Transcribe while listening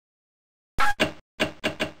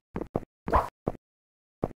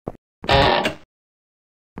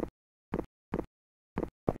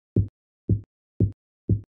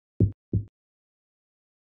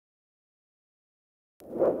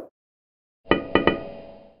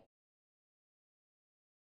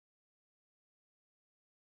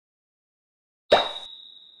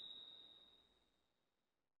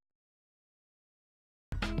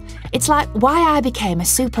It's like why I became a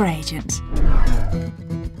super agent.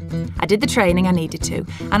 I did the training I needed to,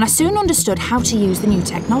 and I soon understood how to use the new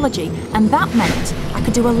technology, and that meant I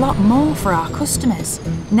could do a lot more for our customers.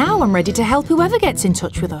 Now I'm ready to help whoever gets in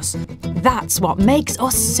touch with us. That's what makes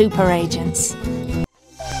us super agents.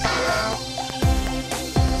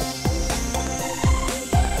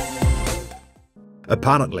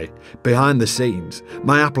 Apparently, behind the scenes,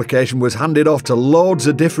 my application was handed off to loads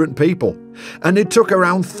of different people, and it took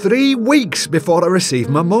around 3 weeks before I received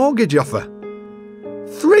my mortgage offer.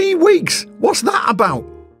 3 weeks? What's that about?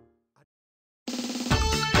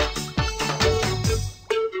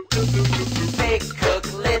 Big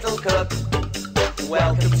cook, little cook,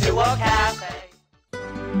 welcome to our cafe.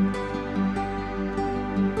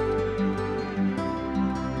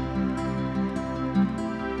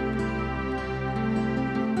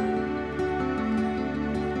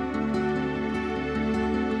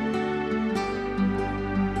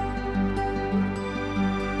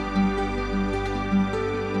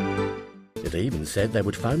 It even said they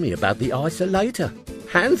would phone me about the isolator.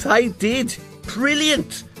 And they did!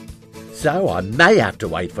 Brilliant! So I may have to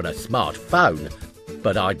wait for a smartphone,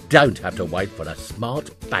 but I don't have to wait for a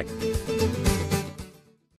smart bank.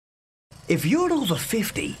 If you're over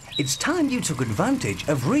 50, it's time you took advantage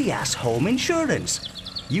of RIAS Home Insurance.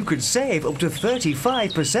 You could save up to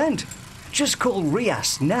 35%. Just call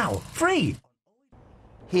RIAS now, free.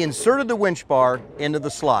 He inserted the winch bar into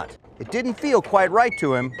the slot. It didn't feel quite right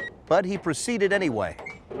to him, but he proceeded anyway.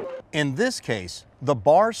 In this case, the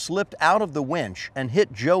bar slipped out of the winch and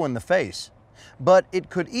hit Joe in the face, but it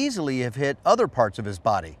could easily have hit other parts of his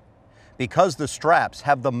body. Because the straps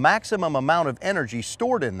have the maximum amount of energy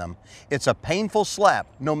stored in them, it's a painful slap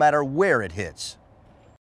no matter where it hits.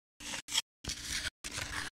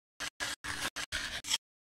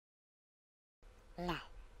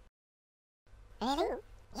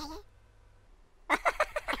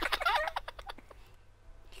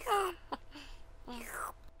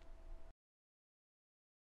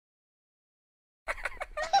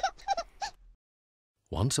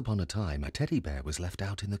 Once upon a time, a teddy bear was left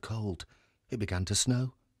out in the cold. It began to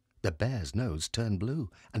snow. The bear's nose turned blue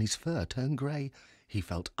and his fur turned grey. He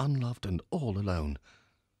felt unloved and all alone.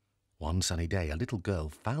 One sunny day, a little girl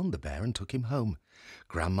found the bear and took him home.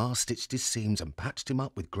 Grandma stitched his seams and patched him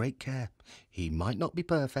up with great care. He might not be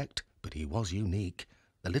perfect, but he was unique.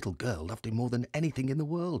 The little girl loved him more than anything in the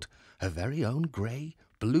world. Her very own grey,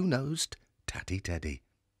 blue-nosed Tatty Teddy.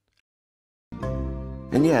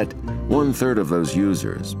 And yet, 1/3 of those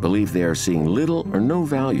users believe they are seeing little or no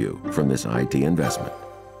value from this IT investment.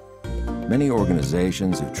 Many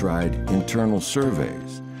organizations have tried internal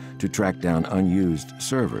surveys to track down unused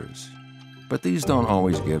servers, but these don't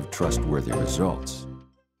always give trustworthy results.